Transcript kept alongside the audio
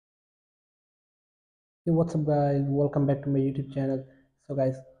Hey, what's up guys, welcome back to my YouTube channel. So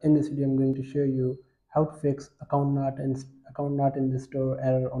guys, in this video I'm going to show you how to fix account not in the store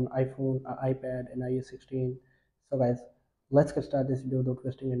error on iPhone, iPad and iOS 16. So guys, let's get started this video without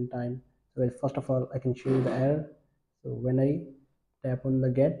wasting any time. So guys, first of all I can show you the error. So when I tap on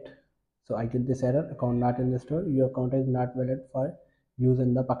the get, so I get this error, account not in the store, your account is not valid for use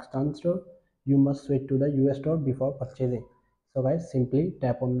in the Pakistan store. You must switch to the US store before purchasing. So guys, simply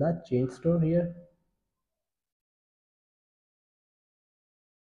tap on the change store here.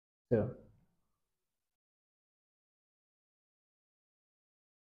 So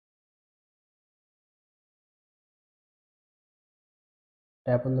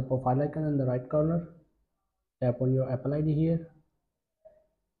tap on the profile icon in the right corner, tap on your Apple ID here,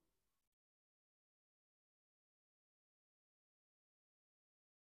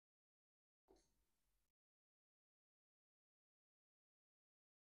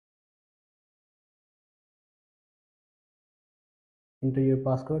 enter your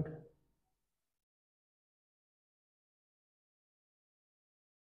passcode,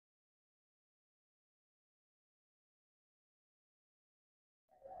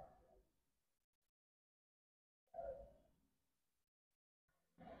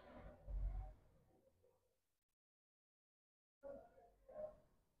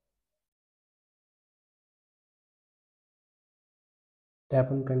 tap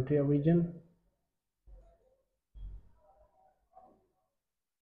on country or region,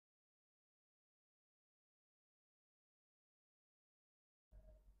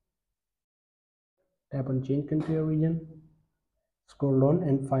 tap on change country or region, scroll down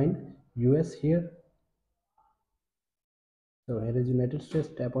and find US here. So here is United States,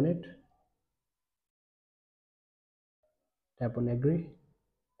 tap on it, tap on agree,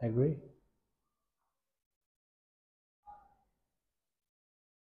 agree,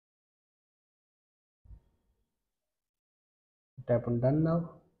 tap on done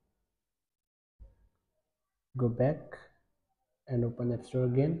now, go back and open App Store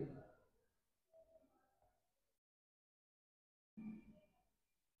again,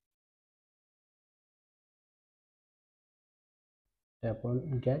 tap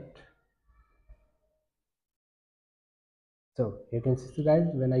on get. So you can see guys,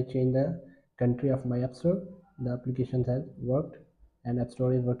 when I change the country of my App Store, the application has worked and App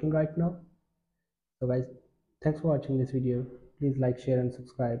Store is working right now. So guys, thanks for watching this video. Please like, share and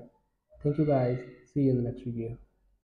subscribe. Thank you guys. See you in the next video.